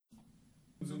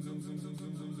Play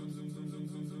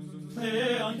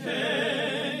on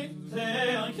K,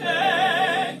 play on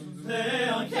K, play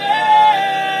on K,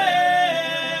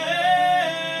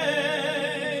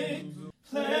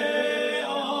 play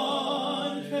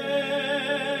on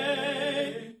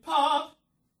K, pop.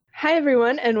 Hi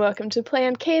everyone, and welcome to Play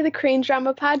on K, the Korean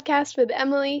drama podcast with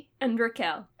Emily and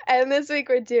Raquel. And this week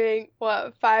we're doing,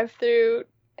 5 through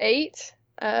 8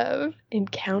 of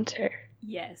Encounter.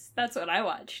 Yes, that's what I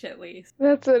watched, at least.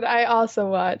 That's what I also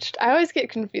watched. I always get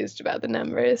confused about the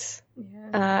numbers.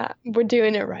 Yeah. We're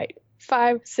doing it right.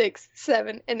 5, 6,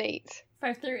 7, and 8.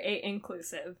 5 through 8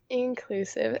 inclusive.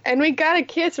 Inclusive. And we got a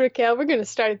kiss, Raquel. We're going to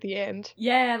start at the end.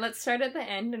 Yeah, let's start at the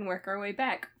end and work our way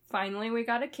back. Finally, we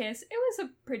got a kiss. It was a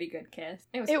pretty good kiss.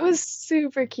 It was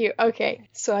super cute. Okay,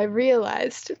 so I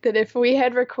realized that if we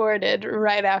had recorded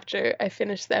right after I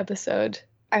finished the episode,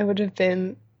 I would have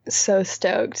been so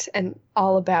stoked and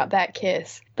all about that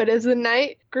kiss. But as the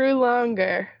night grew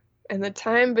longer and the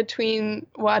time between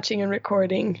watching and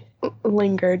recording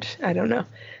lingered, I don't know,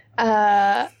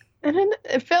 and then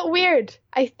it felt weird.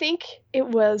 I think it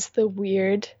was the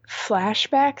weird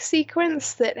flashback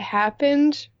sequence that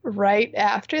happened right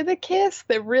after the kiss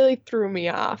that really threw me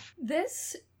off.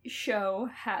 This show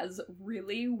has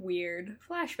really weird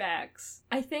flashbacks.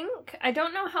 I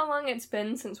don't know how long it's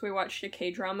been since we watched a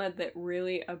K-drama that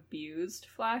really abused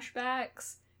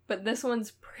flashbacks, but this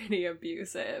one's pretty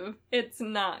abusive. It's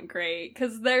not great,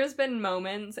 because there's been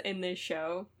moments in this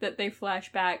show that they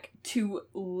flash back to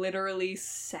literally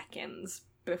seconds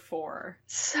before.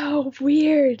 So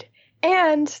weird.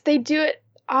 And they do it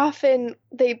often.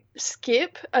 They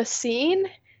skip a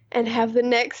scene and have the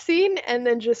next scene and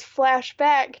then just flash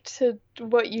back to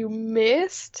what you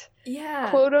missed. Yeah.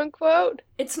 Quote unquote.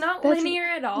 It's not linear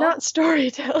at all. Not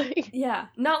storytelling. Yeah.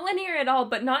 Not linear at all,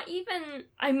 but not even,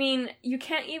 you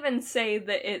can't even say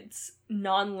that it's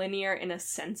non-linear in a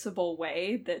sensible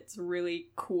way that's really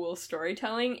cool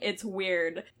storytelling. It's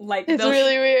weird. It's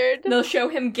really weird. They'll show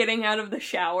him getting out of the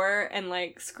shower and,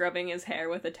 scrubbing his hair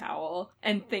with a towel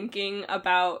and thinking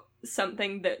about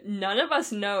something that none of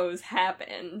us knows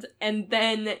happened, and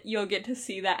then you'll get to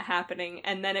see that happening,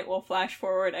 and then it will flash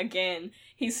forward again.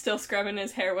 He's still scrubbing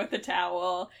his hair with a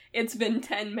towel. It's been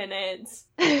 10 minutes.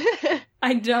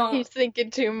 He's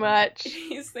thinking too much.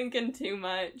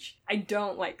 I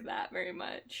don't like that very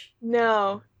much.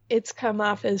 No, it's come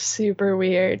off as super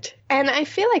weird. And I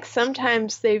feel like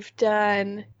sometimes they've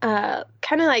done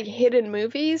kind of like hidden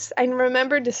movies. I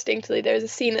remember distinctly there was a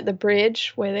scene at the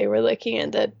bridge where they were looking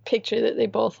at the picture that they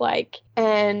both like,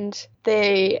 and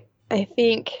they, I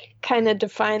think, kind of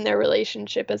define their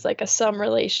relationship as like a some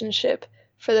relationship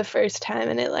for the first time,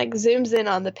 and it zooms in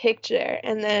on the picture,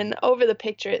 and then over the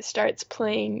picture it starts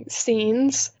playing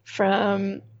scenes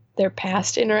from their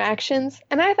past interactions,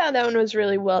 and I thought that one was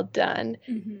really well done.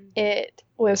 Mm-hmm. It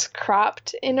was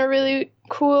cropped in a really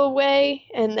cool way,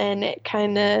 and then it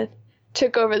kind of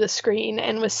took over the screen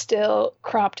and was still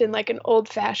cropped in an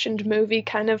old-fashioned movie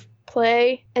kind of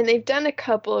play. And they've done a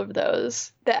couple of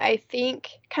those that I think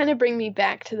kind of bring me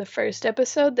back to the first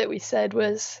episode that we said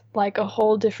was like a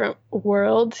whole different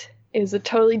world. It was a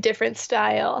totally different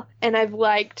style, and I've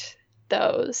liked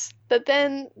those. But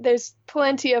then there's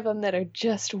plenty of them that are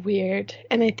just weird.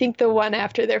 And I think the one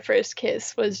after their first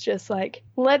kiss was just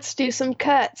let's do some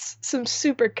cuts, some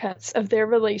super cuts of their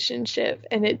relationship.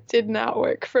 And it did not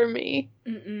work for me.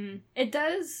 Mm-mm. It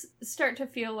does start to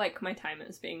feel like my time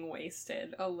is being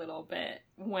wasted a little bit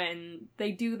when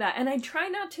they do that. And I try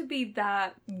not to be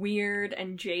that weird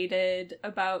and jaded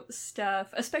about stuff,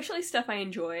 especially stuff I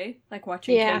enjoy, like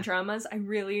watching K-dramas. I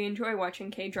really enjoy watching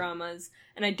K-dramas.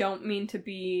 And I don't mean to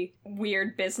be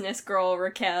weird businesswoman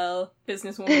Raquel,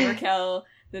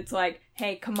 that's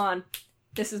hey, come on,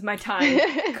 this is my time,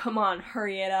 come on,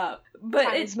 hurry it up. But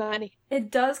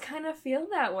it does kind of feel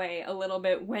that way a little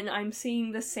bit when I'm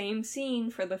seeing the same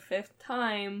scene for the 5th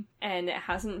time, and it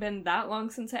hasn't been that long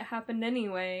since it happened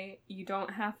anyway. You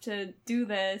don't have to do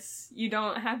this. You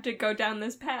don't have to go down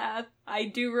this path. I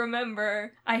do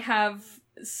remember I have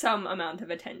some amount of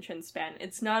attention span.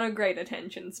 It's not a great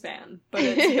attention span, but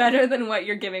it's better than what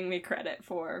you're giving me credit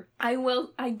for. I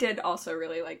did also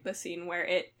really like the scene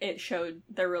where it showed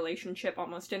their relationship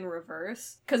almost in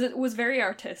reverse, because it was very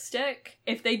artistic.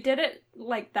 If they did it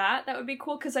like that would be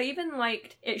cool, because I even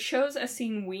liked, it shows a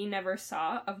scene we never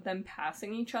saw of them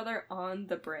passing each other on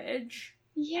the bridge.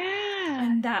 Yeah.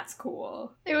 And that's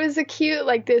cool. It was a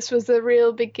cute, this was the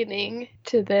real beginning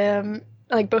to them,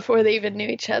 before they even knew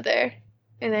each other.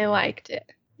 And I liked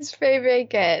it. It's very, very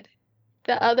good.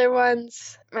 The other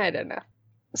ones, I don't know.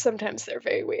 Sometimes they're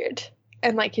very weird.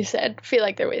 And like you said, feel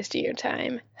like they're wasting your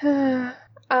time.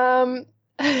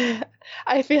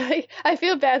 I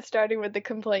feel bad starting with the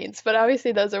complaints, but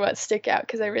obviously those are what stick out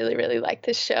because I really, really like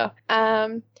this show.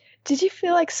 Did you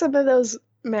feel like some of those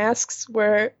masks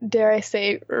were, dare I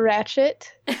say,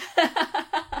 ratchet?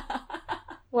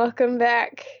 Welcome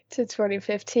back to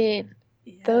 2015.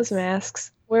 Yes. Those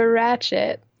masks were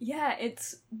ratchet. Yeah,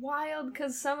 it's wild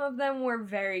because some of them were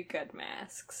very good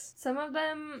masks. Some of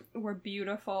them were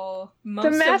beautiful.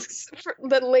 The masks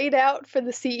that laid out for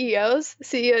the CEOs,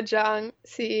 CEO Jung,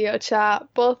 CEO Cha,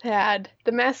 both had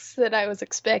the masks that I was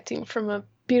expecting from a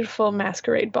beautiful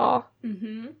masquerade ball.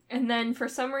 Mm-hmm. And then for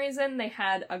some reason they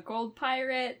had a gold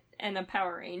pirate and a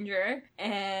Power Ranger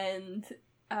and...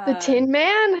 the Tin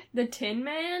Man? The Tin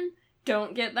Man?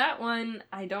 Don't get that one.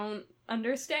 I don't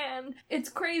understand. It's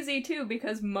crazy too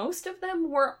because most of them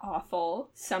were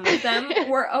awful. Some of them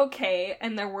were okay,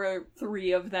 and there were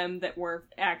 3 of them that were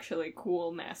actually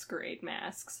cool masquerade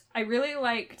masks. I really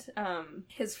liked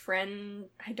his friend.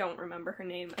 I don't remember her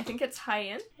name. I think it's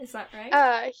Hyein. Is that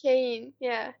right? Hyein,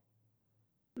 yeah.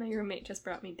 My roommate just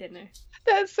brought me dinner.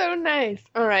 That's so nice.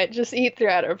 All right, just eat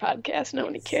throughout our podcast.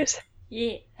 Nobody cares.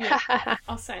 Yeah.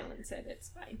 I'll silence it.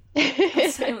 It's fine.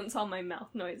 I'll silence all my mouth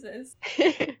noises.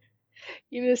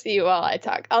 You just eat while I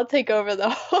talk. I'll take over the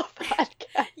whole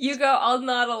podcast. You go, I'll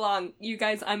nod along. You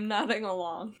guys, I'm nodding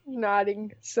along.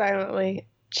 Nodding silently,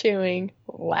 chewing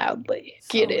loudly.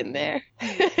 So, get in there.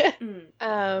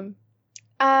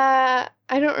 I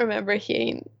don't remember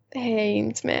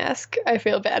Hyein's mask. I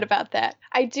feel bad about that.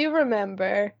 I do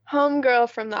remember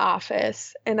Homegirl from The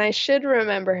Office, and I should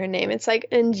remember her name. It's like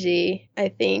Eunji, I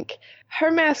think. Her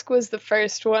mask was the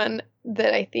first one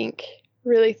that I think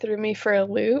really threw me for a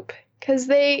loop. Because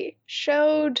they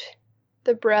showed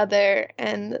the brother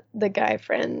and the guy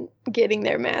friend getting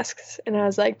their masks. And I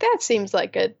was like, that seems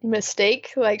like a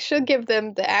mistake. Like, she'll give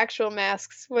them the actual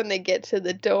masks when they get to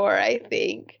the door, I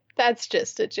think. That's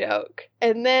just a joke.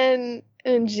 And then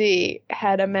Eunji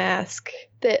had a mask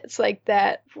that's like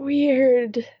that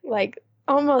weird, like,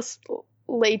 almost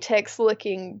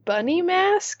latex-looking bunny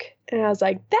mask. And I was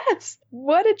like,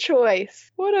 what a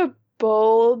choice. What a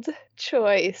bold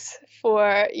choice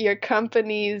for your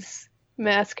company's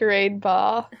masquerade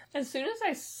ball. As soon as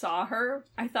I saw her,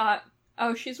 I thought,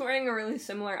 oh, she's wearing a really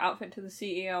similar outfit to the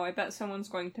CEO. I bet someone's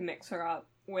going to mix her up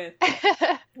with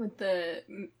the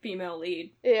female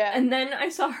lead. Yeah. And then I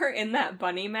saw her in that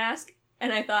bunny mask,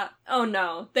 and I thought, oh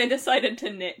no, they decided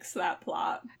to nix that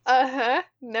plot. Uh-huh.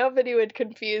 Nobody would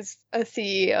confuse a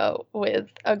CEO with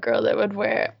a girl that would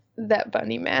wear that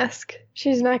bunny mask.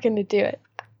 She's not going to do it.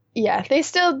 Yeah, they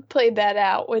still played that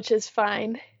out, which is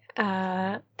fine.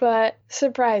 But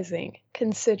surprising,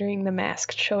 considering the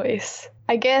mask choice.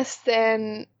 I guess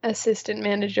then Assistant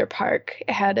Manager Park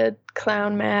had a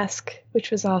clown mask,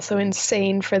 which was also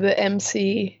insane for the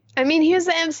MC. I mean, he was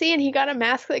the MC and he got a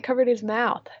mask that covered his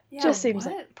mouth. Yeah, just seems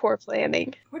like poor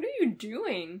planning. What are you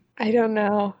doing? I don't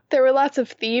know. There were lots of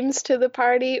themes to the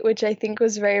party, which I think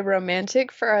was very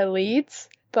romantic for our leads.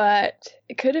 But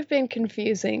it could have been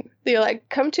confusing. You're like,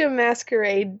 come to a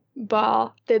masquerade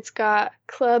ball that's got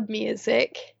club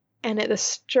music, and at the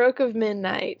stroke of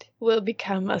midnight will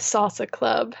become a salsa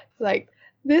club. Like,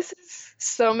 this is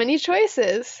so many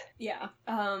choices. Yeah.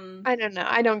 I don't know.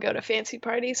 I don't go to fancy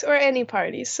parties or any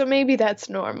parties, so maybe that's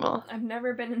normal. I've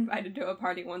never been invited to a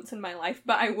party once in my life,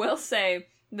 but I will say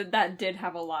that did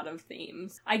have a lot of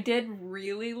themes. I did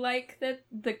really like that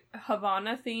the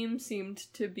Havana theme seemed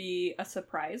to be a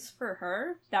surprise for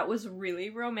her. That was really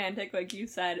romantic, like you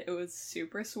said. It was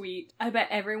super sweet. I bet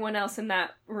everyone else in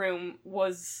that room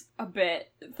was a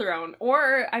bit thrown.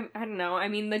 Or, I don't know, I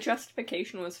mean, the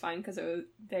justification was fine because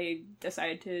they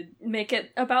decided to make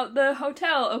it about the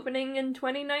hotel opening in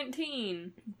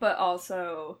 2019. But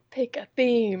also... Pick a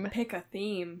theme.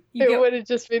 It would have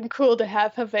just been cool to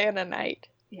have Havana night.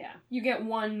 Yeah. You get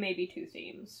 1, maybe 2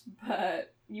 themes,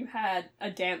 but you had a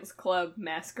dance club,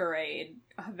 masquerade,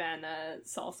 Havana,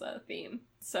 salsa theme.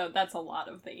 So that's a lot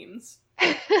of themes.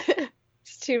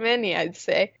 It's too many, I'd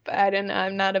say. But I don't know,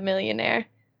 I'm not a millionaire.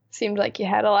 Seemed like you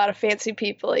had a lot of fancy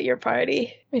people at your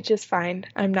party, which is fine.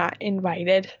 I'm not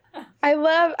invited.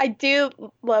 I do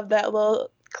love that little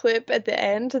clip at the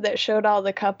end that showed all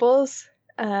the couples.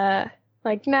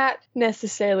 Like, not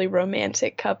necessarily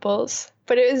romantic couples,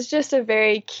 but it was just a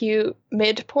very cute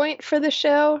midpoint for the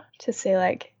show to say,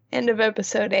 like, end of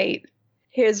episode 8,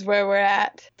 here's where we're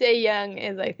at. Dae-young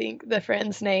is, I think, the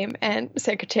friend's name, and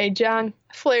Secretary Jung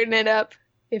flirting it up.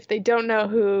 If they don't know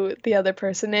who the other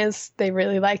person is, they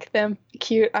really like them.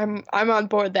 Cute. I'm on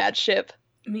board that ship.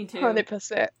 Me too.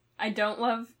 100%. I don't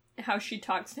love how she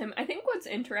talks to him. I think what's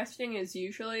interesting is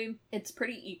usually it's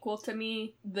pretty equal to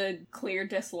me, the clear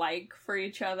dislike for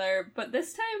each other, but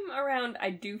this time around I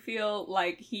do feel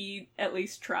like he at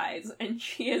least tries, and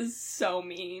she is so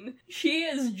mean. She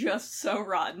is just so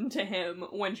rotten to him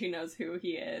when she knows who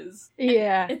he is.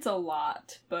 Yeah. It's a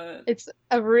lot, but... It's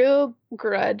a real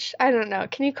grudge. I don't know.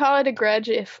 Can you call it a grudge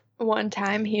if one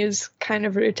time he was kind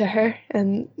of rude to her,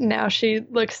 and now she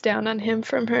looks down on him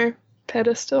from her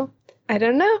pedestal? I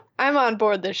don't know. I'm on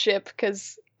board the ship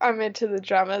because I'm into the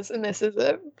dramas, and this is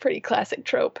a pretty classic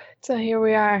trope. So here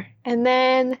we are. And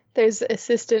then there's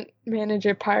Assistant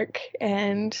Manager Park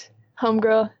and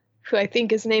Homegirl, who I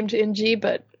think is named Inji,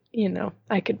 but, you know,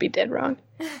 I could be dead wrong.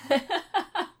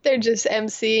 They're just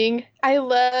emceeing. I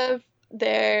love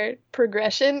their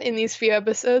progression in these few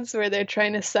episodes where they're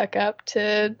trying to suck up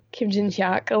to Kim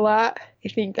Jin-hyuk a lot. I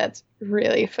think that's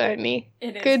really funny.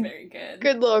 It is very good.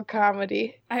 Good little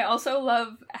comedy. I also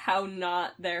love how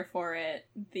not there for it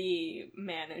the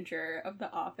manager of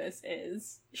the office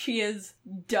is. She is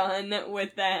done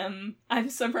with them. I'm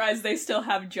surprised they still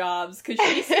have jobs, because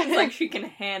she seems like she can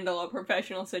handle a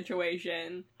professional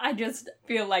situation. I just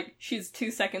feel like she's 2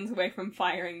 seconds away from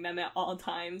firing them at all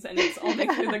times, and it's only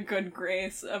through the good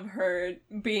grace of her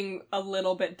being a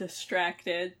little bit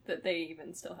distracted that they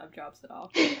even still have jobs at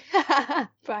all.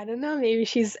 But I don't know, maybe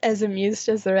she's as amused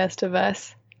as the rest of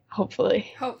us.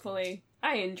 Hopefully. Hopefully.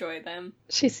 I enjoy them.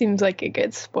 She seems like a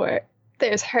good sport.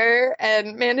 There's her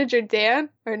and Manager Dan,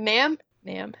 or Nam.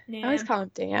 I always call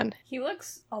him Dan. He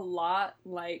looks a lot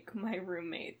like my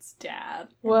roommate's dad.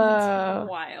 Whoa. That's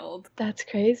wild. That's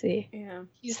crazy. Yeah.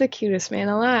 He's the cutest man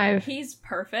alive. He's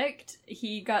perfect.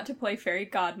 He got to play fairy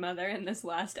godmother in this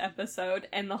last episode,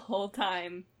 and the whole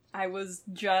time I was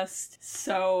just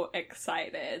so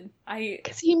excited.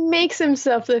 Because he makes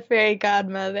himself the fairy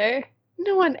godmother.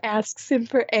 No one asks him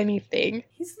for anything.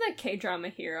 He's the K-drama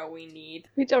hero we need.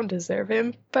 We don't deserve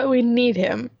him, but we need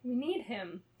him. We need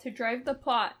him to drive the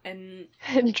plot and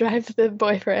drive the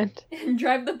boyfriend. And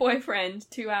drive the boyfriend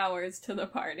 2 hours to the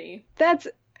party.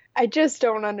 I just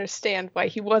don't understand why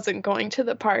he wasn't going to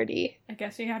the party. I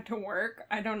guess he had to work.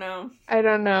 I don't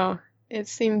know. It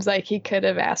seems like he could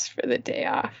have asked for the day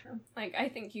off. Like, I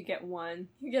think you get one.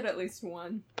 You get at least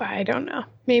one. But I don't know.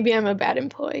 Maybe I'm a bad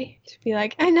employee. To be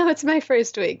like, I know it's my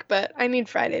first week, but I need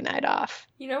Friday night off.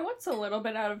 You know what's a little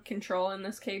bit out of control in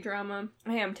this K-drama?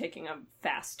 I am taking a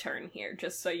fast turn here,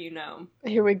 just so you know.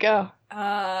 Here we go.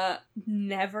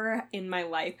 Never in my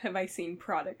life have I seen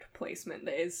product placement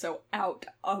that is so out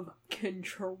of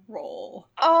control.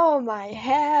 Oh my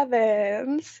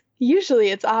heavens. Usually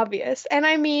it's obvious. And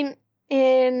I mean,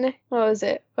 what was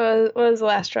it? What was the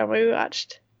last drama we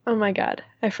watched? Oh my god,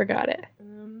 I forgot it.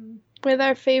 With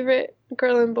our favorite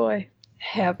girl and boy.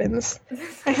 Heavens.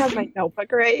 I have my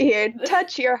notebook right here.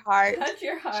 Touch Your Heart. Touch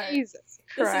Your Heart. Jesus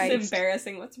Christ. This is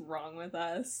embarrassing. What's wrong with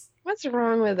us? What's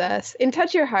wrong with us? In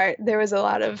Touch Your Heart, there was a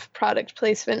lot of product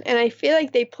placement, and I feel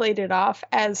like they played it off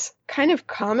as kind of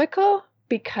comical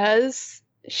because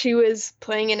she was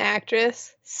playing an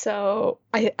actress. So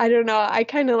I don't know. I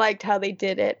kind of liked how they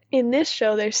did it. In this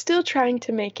show, they're still trying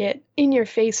to make it in your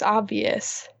face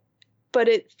obvious, but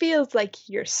it feels like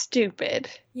you're stupid.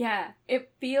 Yeah,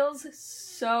 it feels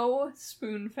so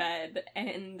spoon-fed,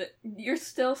 and you're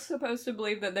still supposed to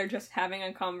believe that they're just having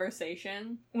a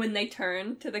conversation when they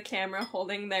turn to the camera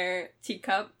holding their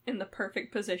teacup in the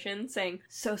perfect position, saying,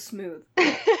 "So smooth."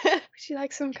 Would you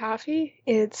like some coffee?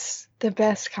 It's the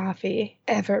best coffee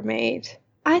ever made.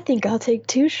 I think I'll take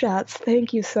 2 shots.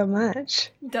 Thank you so much.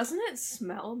 Doesn't it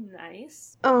smell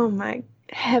nice? Oh my,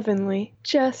 heavenly.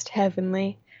 Just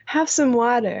heavenly. Have some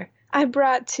water. I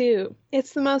brought 2.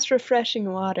 It's the most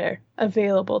refreshing water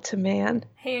available to man.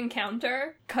 Hey,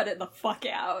 Encounter, cut it the fuck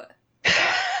out.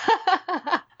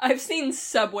 I've seen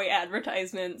Subway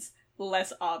advertisements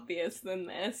less obvious than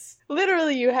this.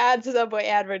 Literally, you had Subway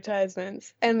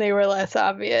advertisements, and they were less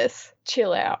obvious.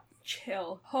 Chill out.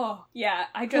 Chill. Oh, yeah,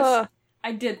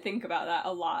 I did think about that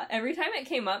a lot. Every time it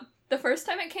came up, the first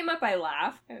time it came up, I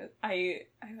laughed. I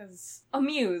was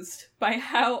amused by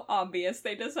how obvious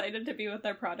they decided to be with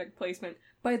their product placement.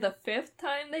 By the 5th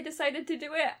time they decided to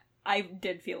do it, I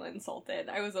did feel insulted.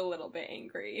 I was a little bit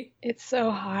angry. It's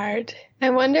so hard. I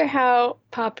wonder how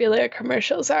popular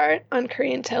commercials are on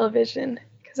Korean television.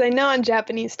 Because I know on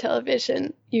Japanese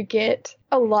television, you get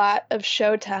a lot of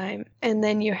showtime, and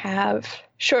then you have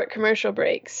short commercial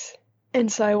breaks.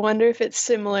 And so I wonder if it's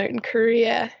similar in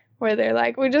Korea, where they're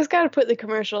like, we just gotta put the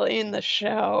commercial in the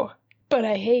show. But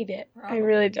I hate it. Probably. I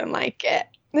really don't like it.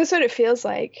 That's what it feels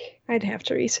like. I'd have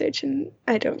to research, and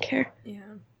I don't care. Yeah.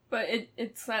 But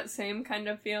it's that same kind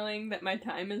of feeling that my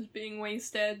time is being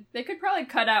wasted. They could probably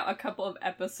cut out a couple of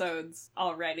episodes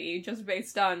already, just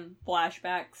based on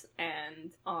flashbacks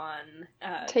and on...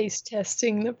 taste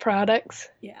testing the products.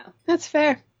 Yeah. That's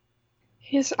fair.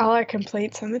 Here's all our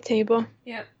complaints on the table.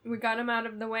 Yep, we got them out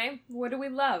of the way. What do we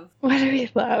love? What do we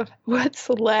love? What's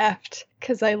left?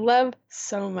 Because I love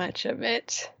so much of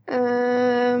it.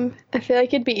 I feel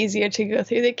like it'd be easier to go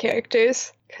through the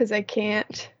characters, because I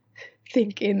can't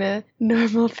think in a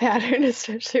normal pattern,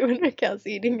 especially when Raquel's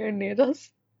eating her noodles.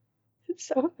 It's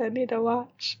so funny to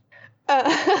watch.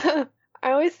 I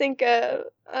always think of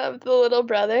the little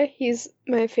brother. He's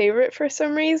my favorite for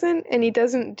some reason, and he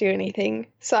doesn't do anything,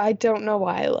 so I don't know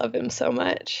why I love him so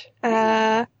much.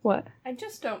 What? I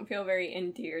just don't feel very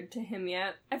endeared to him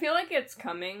yet. I feel like it's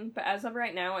coming, but as of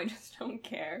right now, I just don't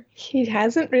care. He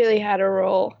hasn't really had a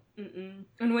role. Mm-mm.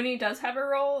 And when he does have a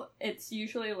role, it's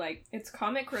usually it's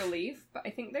comic relief, but I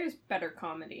think there's better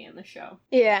comedy in the show.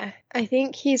 Yeah, I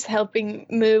think he's helping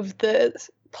move the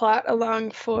plot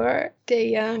along for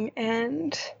Dae-young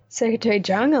and Secretary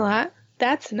Jung a lot.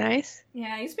 That's nice.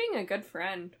 Yeah, he's being a good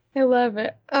friend. I love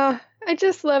it. I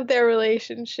just love their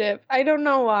relationship. I don't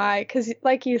know why, because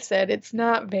like you said, it's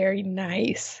not very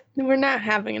nice. We're not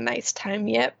having a nice time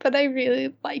yet, but I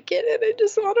really like it, and I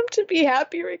just want them to be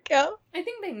happy, Raquel. I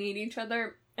think they need each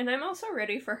other, and I'm also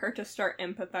ready for her to start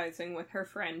empathizing with her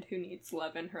friend who needs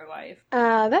love in her life.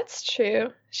 That's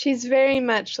true. She's very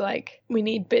much like, we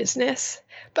need business.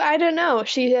 But I don't know.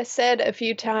 She has said a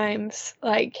few times,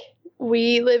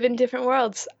 we live in different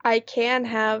worlds. I can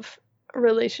have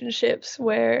relationships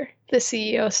where the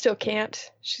CEO still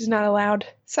can't. She's not allowed.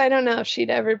 So I don't know if she'd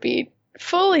ever be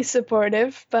fully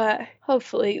supportive, but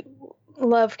hopefully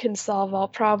love can solve all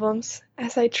problems,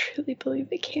 as I truly believe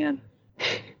it can.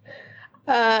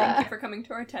 Thank you for coming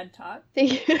to our TED Talk.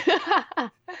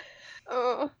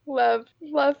 Oh, love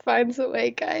finds a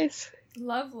way, guys.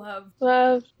 Love.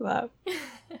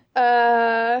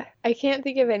 I can't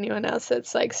think of anyone else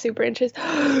that's super interesting.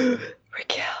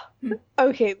 Raquel.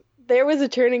 Okay, there was a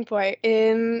turning point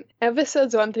in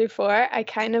episodes 1 through 4. I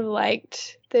kind of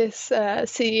liked this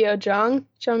CEO Jung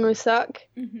Woo-suk.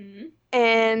 Mm-hmm.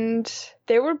 And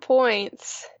there were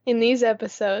points in these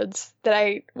episodes that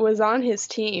I was on his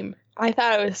team. I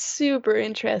thought it was super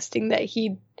interesting that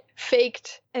he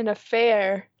faked an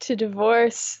affair to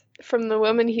divorce from the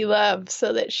woman he loved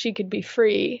so that she could be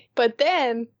free. But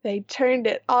then they turned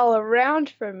it all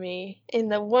around for me in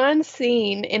the one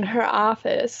scene in her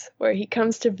office where he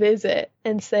comes to visit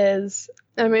and says,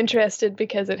 I'm interested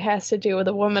because it has to do with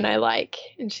a woman I like.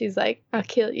 And she's like, I'll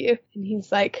kill you. And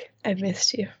he's like, I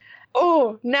missed you.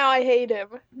 Oh, now I hate him.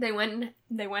 They went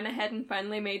ahead and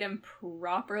finally made him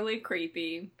properly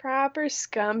creepy. Proper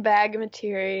scumbag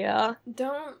material.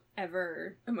 Don't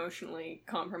ever emotionally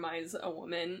compromise a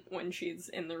woman when she's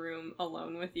in the room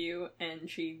alone with you and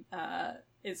she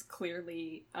is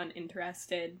clearly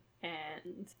uninterested.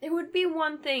 And it would be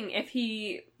one thing if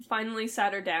he finally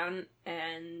sat her down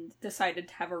and decided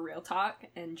to have a real talk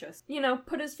and just,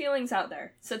 put his feelings out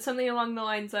there. Said something along the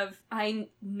lines of, I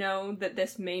know that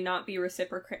this may not be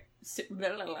reciprocated.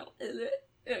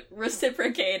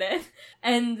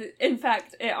 And in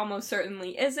fact, it almost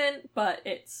certainly isn't, but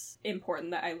it's important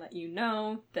that I let you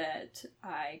know that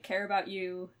I care about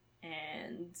you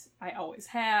and I always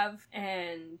have,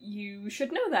 and you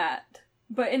should know that.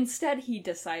 But instead, he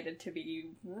decided to be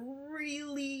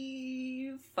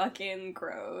really fucking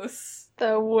gross.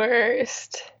 The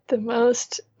worst. The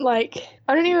most, I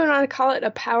don't even want to call it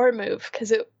a power move,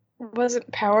 because it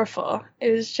wasn't powerful.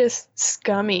 It was just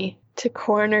scummy to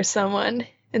corner someone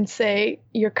and say,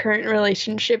 your current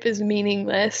relationship is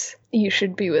meaningless. You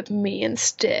should be with me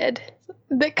instead.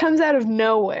 That comes out of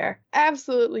nowhere.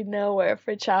 Absolutely nowhere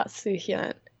for Cha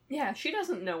Soo-hyun. Yeah, she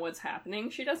doesn't know what's happening.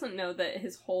 She doesn't know that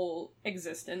his whole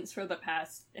existence for the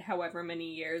past however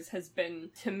many years has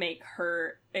been to make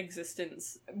her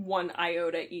existence one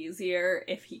iota easier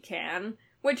if he can.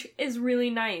 Which is really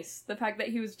nice. The fact that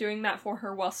he was doing that for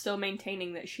her while still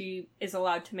maintaining that she is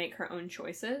allowed to make her own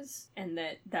choices and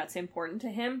that that's important to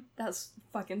him. That's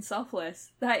fucking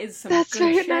selfless. That is some That's good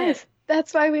very shit. Nice.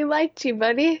 That's why we liked you,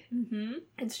 buddy. Mm-hmm.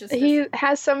 It's just he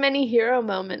has so many hero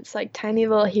moments, tiny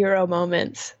little hero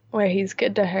moments where he's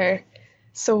good to her.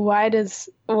 So why does,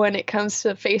 when it comes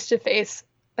to face-to-face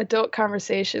adult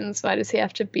conversations, why does he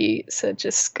have to be such a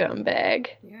scumbag?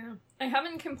 Yeah. I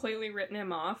haven't completely written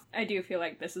him off. I do feel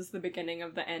like this is the beginning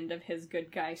of the end of his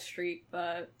good guy streak,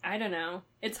 but I don't know.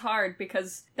 It's hard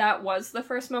because that was the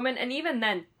first moment, and even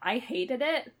then, I hated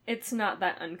it. It's not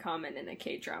that uncommon in a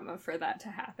K-drama for that to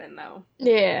happen, though.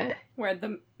 Yeah. Where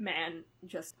the man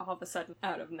just all of a sudden,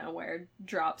 out of nowhere,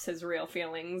 drops his real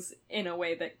feelings in a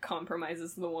way that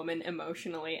compromises the woman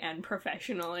emotionally and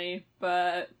professionally,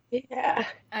 but... yeah.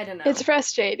 I don't know. It's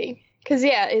frustrating. Because,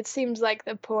 yeah, it seems like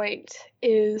the point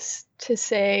is to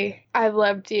say, I've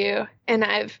loved you, and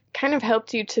I've kind of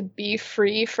helped you to be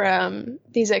free from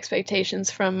these expectations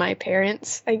from my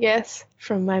parents, I guess,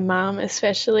 from my mom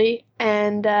especially.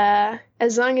 And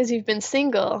as long as you've been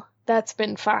single, that's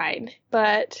been fine.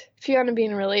 But if you want to be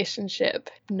in a relationship,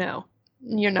 no.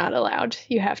 You're not allowed.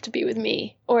 You have to be with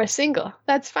me. Or single.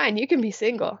 That's fine. You can be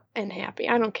single and happy.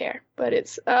 I don't care. But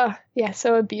it's,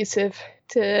 so abusive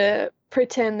to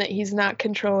pretend that he's not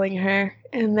controlling her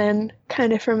and then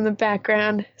kind of from the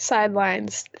background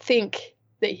sidelines think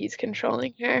that he's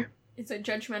controlling her. Is it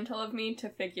judgmental of me to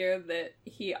figure that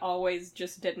he always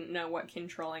just didn't know what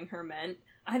controlling her meant?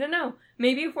 I don't know.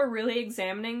 Maybe if we're really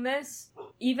examining this,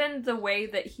 even the way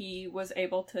that he was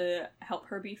able to help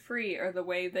her be free, or the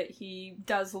way that he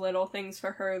does little things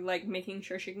for her, like making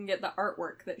sure she can get the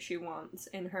artwork that she wants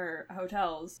in her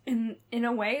hotels. In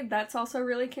a way, that's also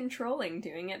really controlling,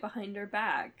 doing it behind her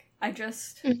back. I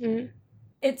just... Mm-hmm.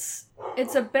 It's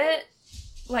a bit...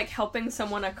 like helping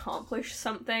someone accomplish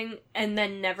something and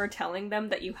then never telling them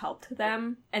that you helped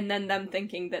them, and then them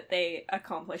thinking that they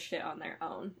accomplished it on their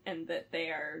own and that they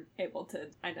are able to,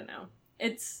 I don't know.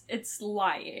 It's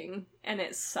lying, and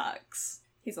it sucks.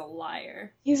 He's a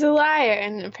liar. He's a liar,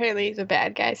 and apparently he's a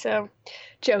bad guy, so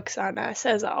joke's on us,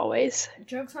 as always.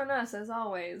 Joke's on us, as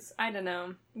always. I don't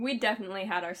know. We definitely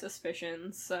had our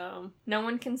suspicions, so no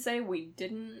one can say we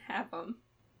didn't have them.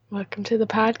 Welcome to the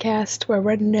podcast where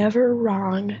we're never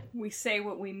wrong. We say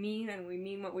what we mean, and we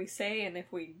mean what we say, and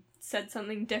if we said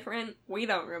something different, we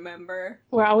don't remember.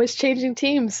 We're always changing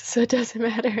teams, so it doesn't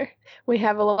matter. We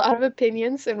have a lot of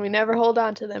opinions, and we never hold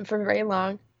on to them for very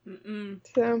long. Mm-mm.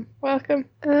 So, welcome.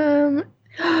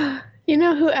 You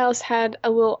know who else had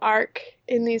a little arc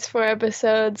in these 4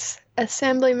 episodes?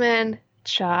 Assemblyman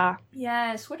Cha.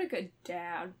 Yes, what a good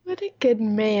dad. What a good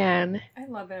man. I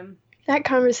love him. That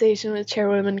conversation with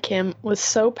Chairwoman Kim was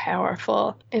so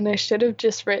powerful, and I should have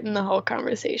just written the whole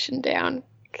conversation down,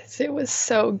 because it was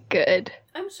so good.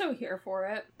 I'm so here for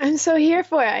it. I'm so here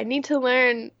for it. I need to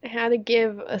learn how to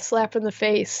give a slap in the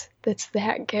face that's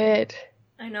that good.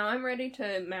 I know, I'm ready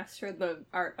to master the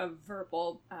art of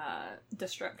verbal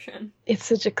destruction. It's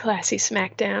such a classy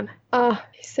smackdown. Oh,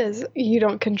 he says, you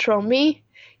don't control me.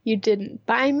 You didn't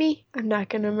buy me, I'm not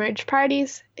going to merge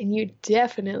parties, and you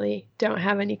definitely don't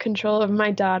have any control over my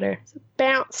daughter. So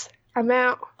bounce. I'm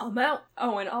out. I'm out.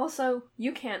 Oh, and also,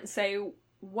 you can't say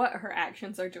what her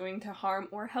actions are doing to harm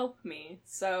or help me.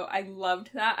 So I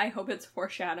loved that. I hope it's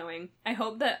foreshadowing. I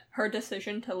hope that her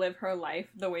decision to live her life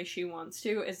the way she wants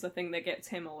to is the thing that gets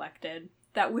him elected.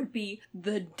 That would be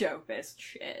the dopest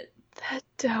shit. The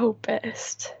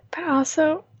dopest. But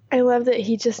also, I love that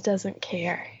he just doesn't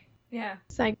care. Yeah.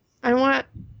 It's like, I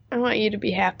want you to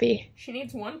be happy. She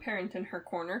needs one parent in her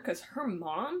corner because her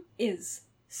mom is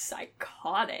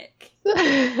psychotic.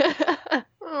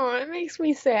 Oh, it makes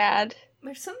me sad.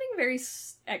 There's something very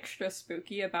extra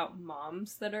spooky about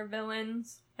moms that are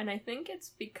villains, and I think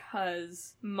it's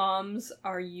because moms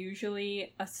are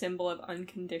usually a symbol of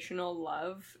unconditional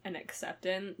love and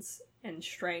acceptance and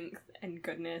strength and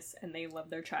goodness, and they love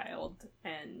their child,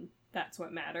 and that's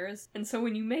what matters. And so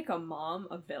when you make a mom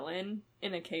a villain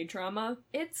in a K-drama,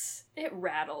 it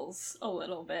rattles a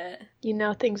little bit. You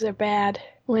know things are bad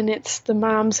when it's the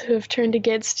moms who have turned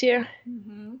against you.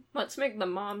 Mm-hmm. Let's make the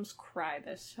moms cry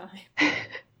this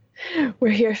time.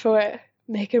 We're here for it.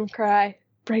 Make them cry.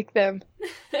 Break them.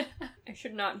 I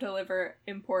should not deliver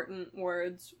important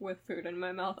words with food in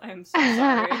my mouth. I'm so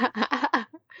sorry.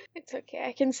 It's okay.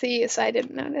 I can see you, so I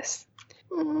didn't notice.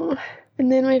 Oh. And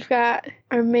then we've got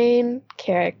our main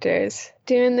characters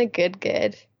doing the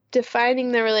good,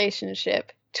 defining the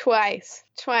relationship twice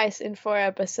in 4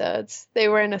 episodes. They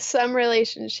were in a some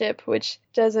relationship, which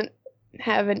doesn't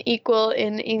have an equal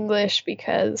in English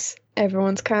because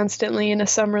everyone's constantly in a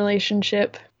some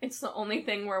relationship. It's the only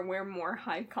thing where we're more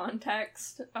high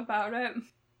context about it.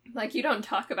 Like, you don't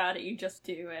talk about it, you just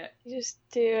do it. You just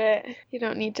do it. You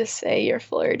don't need to say you're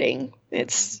flirting.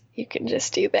 You can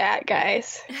just do that,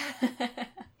 guys.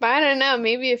 But I don't know,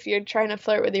 maybe if you're trying to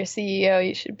flirt with your CEO,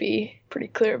 you should be pretty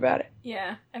clear about it.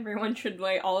 Yeah, everyone should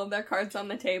lay all of their cards on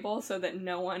the table so that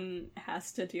no one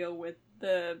has to deal with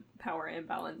the power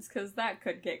imbalance, because that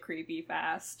could get creepy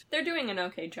fast. They're doing an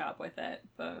okay job with it,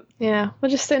 but... Yeah,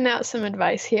 we'll just send out some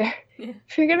advice here. Yeah.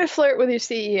 If you're gonna flirt with your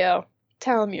CEO,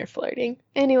 tell him you're flirting.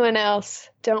 Anyone else,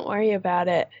 don't worry about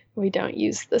it. We don't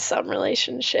use the some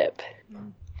relationship.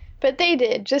 Mm. But they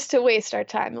did, just to waste our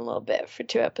time a little bit for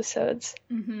 2 episodes.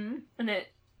 Mm-hmm. And it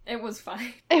was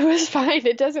fine. It was fine.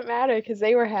 It doesn't matter because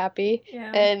they were happy.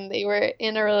 Yeah. And they were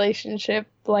in a relationship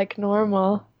like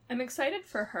normal. I'm excited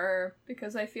for her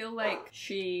because I feel like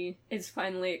she is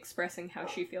finally expressing how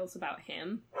she feels about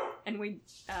him. And we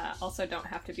also don't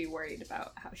have to be worried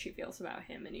about how she feels about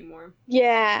him anymore.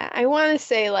 Yeah, I want to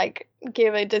say, like,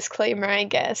 give a disclaimer, I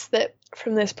guess, that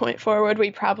from this point forward,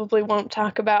 we probably won't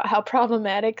talk about how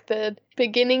problematic the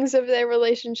beginnings of their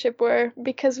relationship were,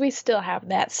 because we still have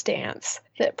that stance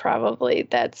that probably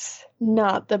that's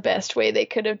not the best way they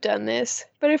could have done this.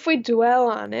 But if we dwell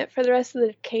on it for the rest of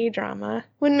the K-drama,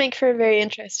 wouldn't make for a very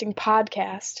interesting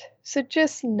podcast. So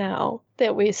just know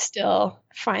that we still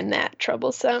find that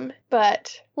troublesome.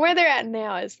 But where they're at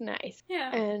now is nice.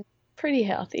 Yeah. And pretty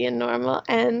healthy and normal.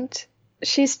 And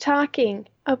she's talking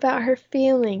about her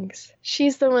feelings.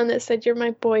 She's the one that said, "You're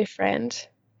my boyfriend."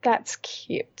 That's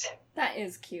cute. That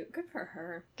is cute. Good for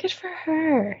her. Good for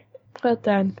her. Well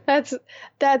done. That's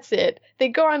it. They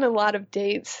go on a lot of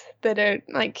dates that are,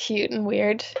 like, cute and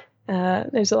weird.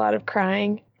 There's a lot of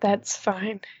crying. That's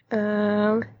fine.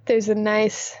 There's a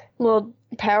nice little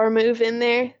power move in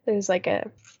there. There's like a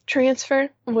transfer,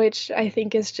 which I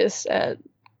think is just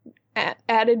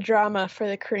added drama for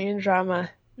the Korean drama.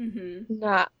 Mm-hmm.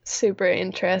 Not super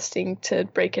interesting to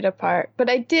break it apart. But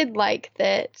I did like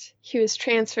that he was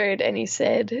transferred and he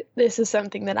said, "This is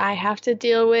something that I have to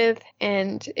deal with.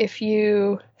 And if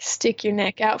you stick your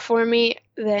neck out for me,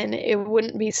 then it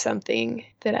wouldn't be something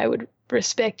that I would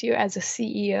respect you as a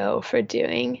CEO for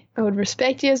doing. I would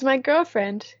respect you as my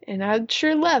girlfriend, and I'd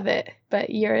sure love it. But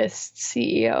you're a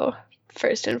CEO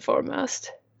first and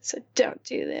foremost. So don't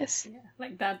do this." Yeah,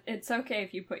 like that. It's okay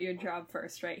if you put your job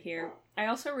first right here. I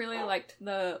also really liked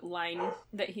the line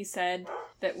that he said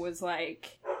that was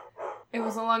like, it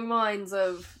was along the lines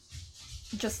of,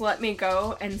 "Just let me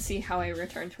go and see how I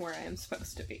return to where I am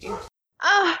supposed to be."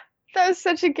 Ah, that was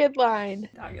such a good line.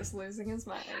 Dog is losing his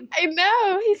mind. I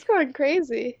know, he's going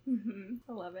crazy. Mm-hmm.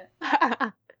 I love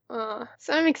it.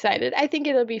 So I'm excited. I think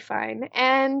it'll be fine.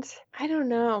 And I don't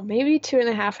know, maybe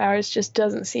 2.5 hours just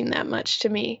doesn't seem that much to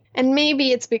me. And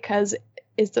maybe it's because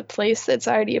it's a place that's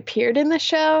already appeared in the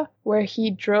show, where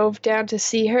he drove down to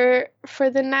see her for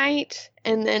the night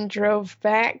and then drove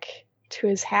back to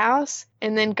his house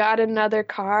and then got another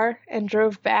car and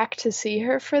drove back to see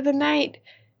her for the night.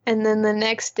 And then the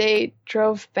next day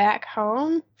drove back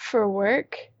home for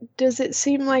work. Does it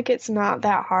seem like it's not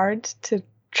that hard to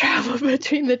travel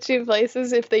between the 2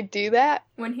 places if they do that?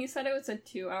 When he said it was a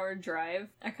 2-hour drive,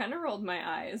 I kind of rolled my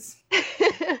eyes.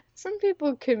 Some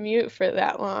people commute for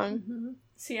that long. Mm-hmm.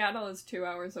 Seattle is 2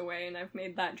 hours away, and I've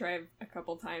made that drive a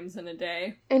couple times in a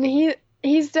day. And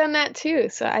he's done that too,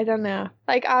 so I don't know.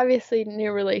 Like, obviously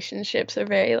new relationships are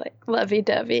very, like,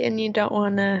 lovey-dovey, and you don't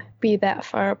want to be that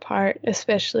far apart,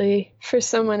 especially for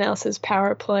someone else's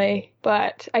power play.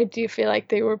 But I do feel like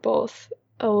they were both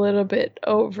a little bit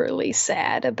overly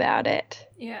sad about it.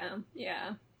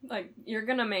 Yeah. Like, you're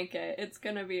gonna make it. It's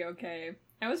gonna be okay.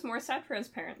 I was more sad for his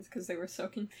parents because they were so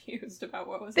confused about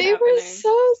what was happening. They were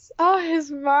so... Oh, his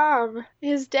mom.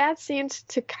 His dad seemed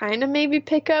to kind of maybe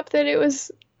pick up that it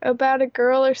was about a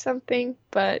girl or something,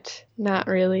 but not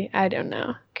really. I don't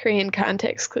know. Korean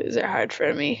context clues are hard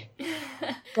for me.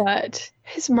 But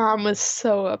his mom was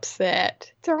so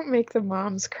upset. Don't make the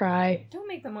moms cry. Don't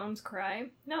make the moms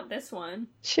cry. Not this one.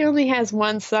 She only has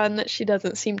one son that she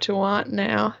doesn't seem to want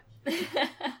now.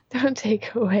 Don't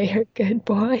take away her good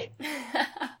boy.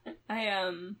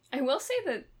 I will say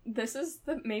that this is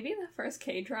maybe the first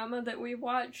K-drama that we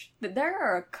watched that there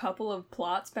are a couple of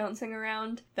plots bouncing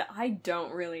around that I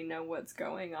don't really know what's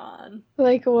going on.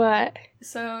 Like what?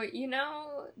 So, you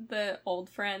know the old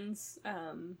friends,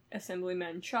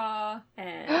 Assemblyman Cha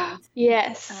and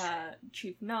yes,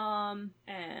 Chief Nam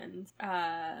and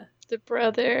the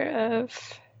brother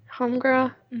of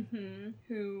Homegirl.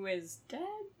 Who is dead,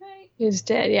 right? He's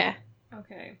dead, yeah.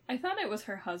 Okay. I thought it was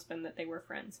her husband that they were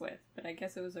friends with, but I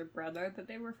guess it was her brother that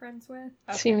they were friends with?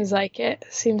 Okay. Seems like it.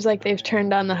 Seems like they've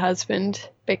turned on the husband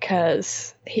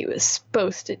because he was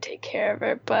supposed to take care of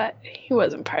her, but he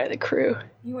wasn't part of the crew.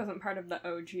 He wasn't part of the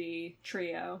OG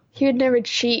trio. He would never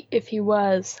cheat if he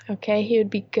was, okay? He would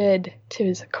be good to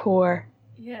his core.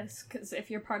 Yes, because if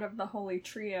you're part of the Holy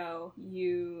Trio,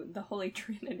 the Holy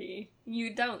Trinity,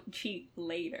 you don't cheat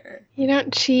later. You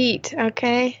don't cheat,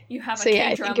 okay? You have a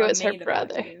K-drama I think it was her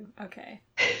brother. Okay.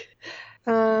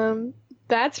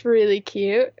 That's really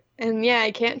cute. And yeah, I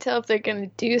can't tell if they're going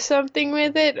to do something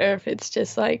with it or if it's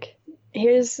just like,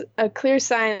 here's a clear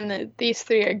sign that these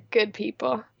three are good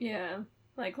people. Yeah.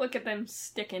 Like, look at them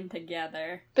sticking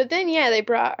together. But then, yeah, they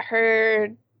brought her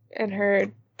and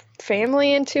her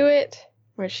family into it,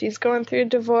 where she's going through a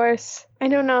divorce. I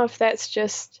don't know if that's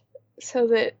just so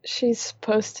that she's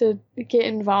supposed to get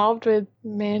involved with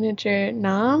manager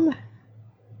Nam.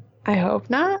 I hope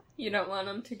not. You don't want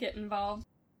them to get involved?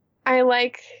 I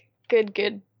like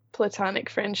good platonic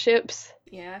friendships.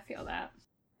 Yeah, I feel that.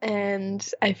 And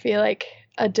I feel like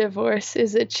a divorce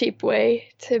is a cheap way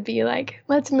to be like,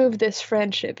 let's move this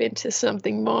friendship into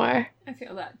something more. I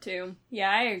feel that too.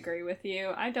 Yeah, I agree with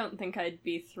you. I don't think I'd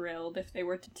be thrilled if they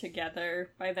were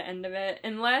together by the end of it,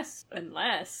 unless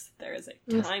there is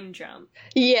a time jump.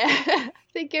 Yeah,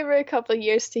 they give her a couple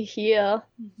years to heal.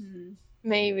 Mm-hmm.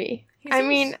 Maybe. I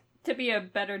mean, to be a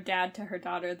better dad to her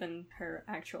daughter than her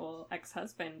actual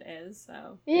ex-husband is,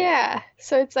 so. Yeah,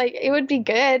 so it's like, it would be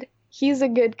good. He's a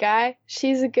good guy.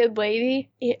 She's a good lady.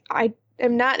 I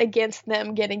am not against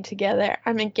them getting together.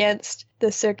 I'm against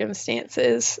the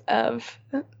circumstances of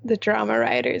the drama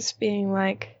writers being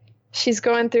like, she's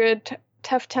going through a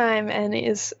tough time and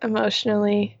is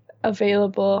emotionally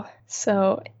available.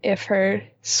 So if her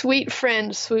sweet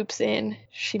friend swoops in,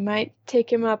 she might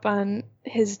take him up on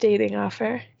his dating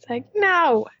offer. It's like,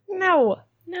 no.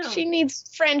 She needs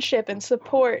friendship and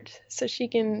support so she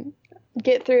can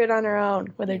get through it on her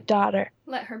own with her daughter.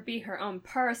 Let her be her own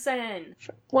person.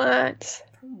 For once.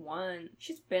 For one.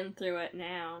 She's been through it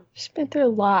now. She's been through a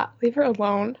lot. Leave her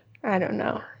alone. I don't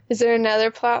know. Is there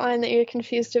another plotline that you're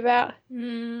confused about?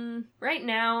 Right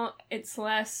now, it's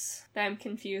less that I'm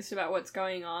confused about what's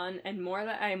going on and more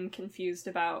that I'm confused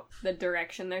about the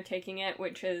direction they're taking it,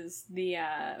 which is the,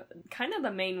 kind of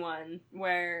the main one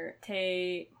where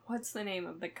what's the name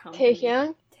of the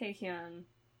company? Taehyung.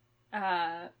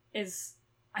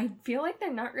 I feel like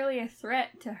they're not really a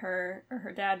threat to her or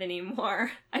her dad anymore.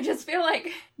 I just feel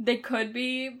like they could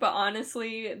be, but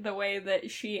honestly, the way that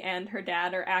she and her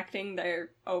dad are acting,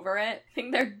 they're over it. I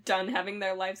think they're done having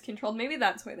their lives controlled. Maybe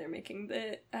that's why they're making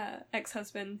the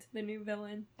ex-husband the new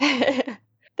villain.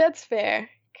 That's fair.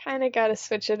 Kind of gotta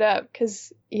switch it up,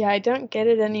 because, yeah, I don't get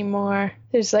it anymore.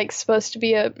 There's, like, supposed to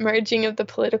be a merging of the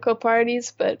political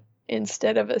parties, but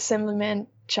instead of Assemblyman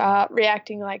Cha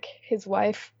reacting like his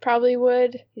wife probably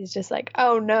would, he's just like,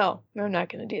 oh no, I'm not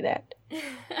gonna do that.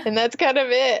 And that's kind of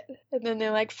it. And then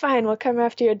they're like, fine, we'll come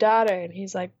after your daughter. And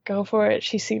he's like, go for it,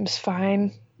 she seems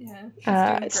fine.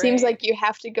 Yeah, it seems like you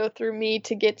have to go through me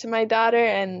to get to my daughter,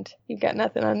 and you've got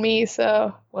nothing on me,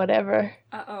 so whatever.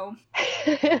 Uh-oh.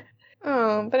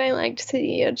 Oh, but I liked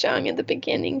Seo Jung in the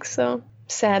beginning, so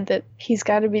sad that he's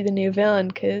got to be the new villain,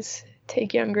 because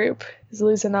Taehyung Group is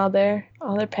losing all their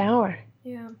power.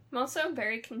 Yeah. I'm also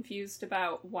very confused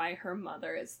about why her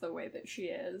mother is the way that she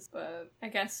is, but I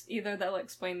guess either they'll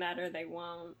explain that or they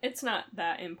won't. It's not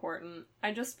that important.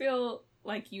 I just feel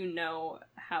like you know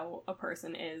how a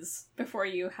person is before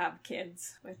you have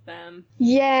kids with them.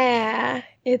 Yeah,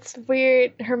 it's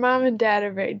weird. Her mom and dad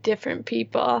are very different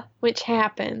people, which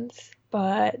happens.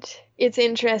 But it's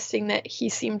interesting that he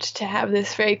seemed to have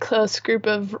this very close group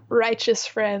of righteous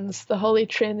friends, the Holy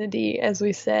Trinity, as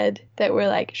we said, that were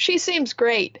like, she seems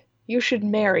great. You should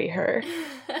marry her.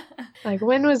 Like,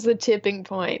 when was the tipping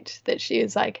point that she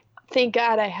was like, thank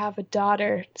God I have a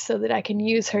daughter so that I can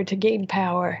use her to gain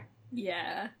power?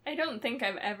 Yeah, I don't think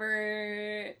I've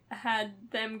ever had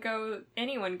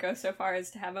anyone go so far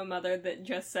as to have a mother that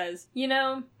just says, you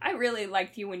know, I really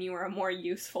liked you when you were a more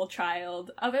useful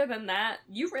child. Other than that,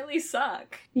 you really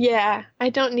suck. Yeah,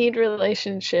 I don't need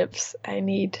relationships. I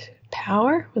need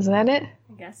power. Was that it?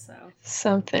 I guess so.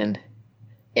 Something.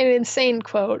 An insane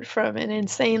quote from an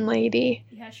insane lady.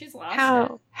 Yeah, she's lost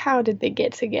it. How did they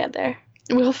get together?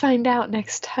 We'll find out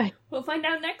next time. We'll find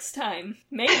out next time.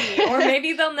 Maybe. Or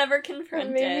maybe they'll never confront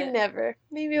it. Maybe never.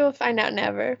 Maybe we'll find out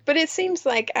never. But it seems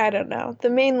like, I don't know,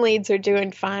 the main leads are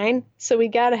doing fine, so we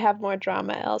gotta have more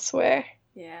drama elsewhere.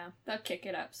 Yeah, they'll kick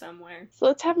it up somewhere. So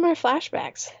let's have more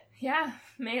flashbacks. Yeah,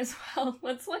 may as well.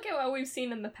 Let's look at what we've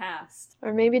seen in the past.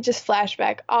 Or maybe just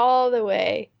flashback all the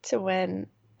way to when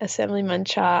Assemblyman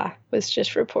Cha was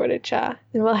just reported Cha.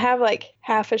 And we'll have like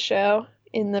half a show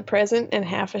in the present and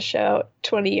half a show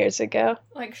 20 years ago.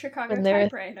 Like Chicago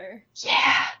Typewriter.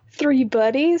 Yeah, 3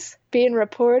 buddies being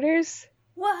reporters.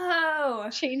 Whoa!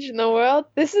 Changing the world.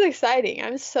 This is exciting.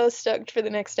 I'm so stoked for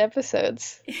the next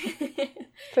episodes.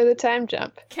 For the time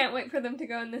jump. Can't wait for them to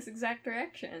go in this exact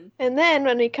direction. And then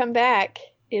when we come back,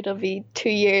 it'll be 2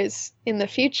 years in the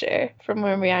future from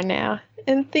where we are now.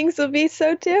 And things will be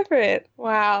so different.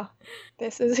 Wow.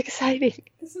 This is exciting.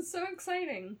 This is so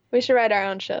exciting. We should write our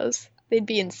own shows. They'd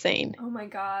be insane. Oh my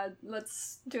god.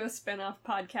 Let's do a spin-off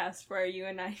podcast where you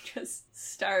and I just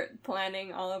start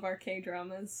planning all of our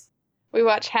K-dramas. We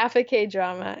watch half a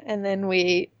K-drama and then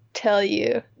we tell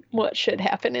you what should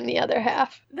happen in the other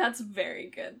half. That's very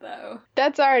good, though.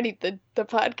 That's already the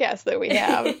podcast that we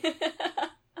have.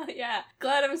 Yeah.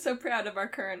 Glad I'm so proud of our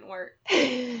current work.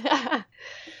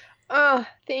 Oh,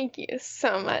 thank you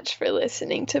so much for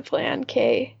listening to Play on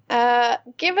K.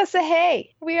 Give us a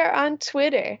hey. We are on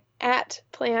Twitter at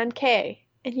Play on K.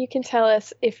 And you can tell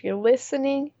us if you're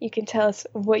listening. You can tell us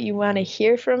what you want to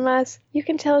hear from us. You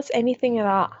can tell us anything at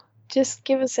all. Just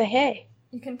give us a hey.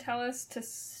 You can tell us to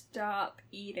stop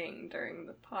eating during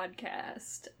the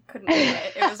podcast. Couldn't do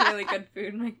it. It was really good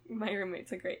food. My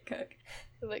roommate's a great cook.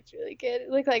 It looked really good. It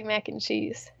looked like mac and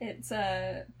cheese. It's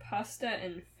pasta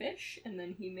and fish, and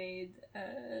then he made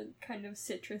a kind of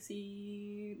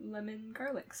citrusy lemon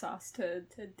garlic sauce to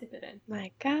dip it in.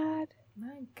 My God.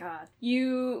 My God.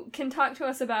 You can talk to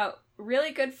us about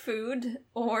really good food,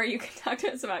 or you can talk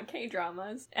to us about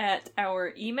K-dramas at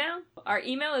our email. Our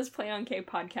email is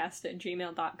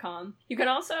playonkpodcast@gmail.com. You can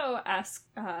also ask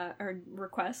or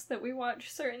request that we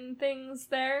watch certain things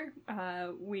there.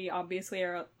 We obviously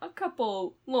are a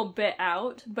little bit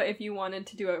out, but if you wanted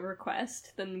to do a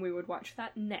request, then we would watch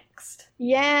that next.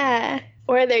 Yeah.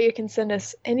 Or there you can send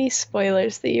us any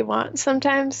spoilers that you want.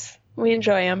 Sometimes we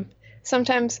enjoy them.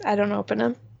 Sometimes I don't open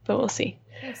them, but we'll see.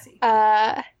 We'll see.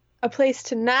 A place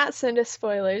to not send us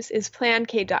spoilers is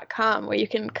playonk.com, where you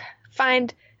can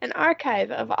find an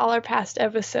archive of all our past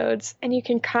episodes, and you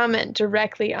can comment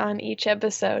directly on each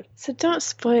episode. So don't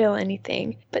spoil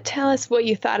anything, but tell us what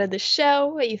you thought of the show,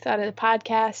 what you thought of the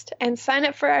podcast, and sign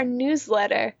up for our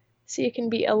newsletter so you can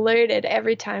be alerted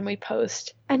every time we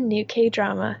post a new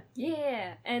K-drama.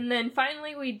 Yeah, and then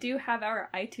finally we do have our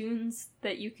iTunes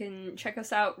that you can check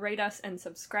us out, rate us, and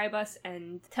subscribe us,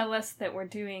 and tell us that we're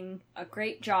doing a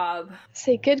great job.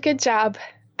 Say good job.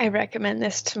 I recommend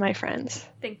this to my friends.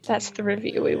 Thank you. That's the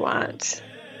review we want.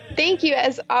 Thank you,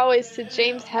 as always, to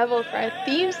James Hevel for our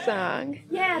theme song.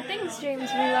 Yeah, thanks, James.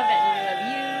 We love it, and we love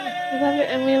you. We love it,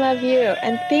 and we love you.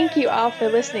 And thank you all for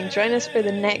listening. Join us for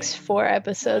the next 4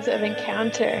 episodes of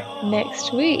Encounter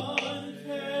next week.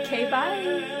 Okay,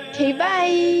 bye. Okay,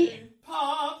 bye.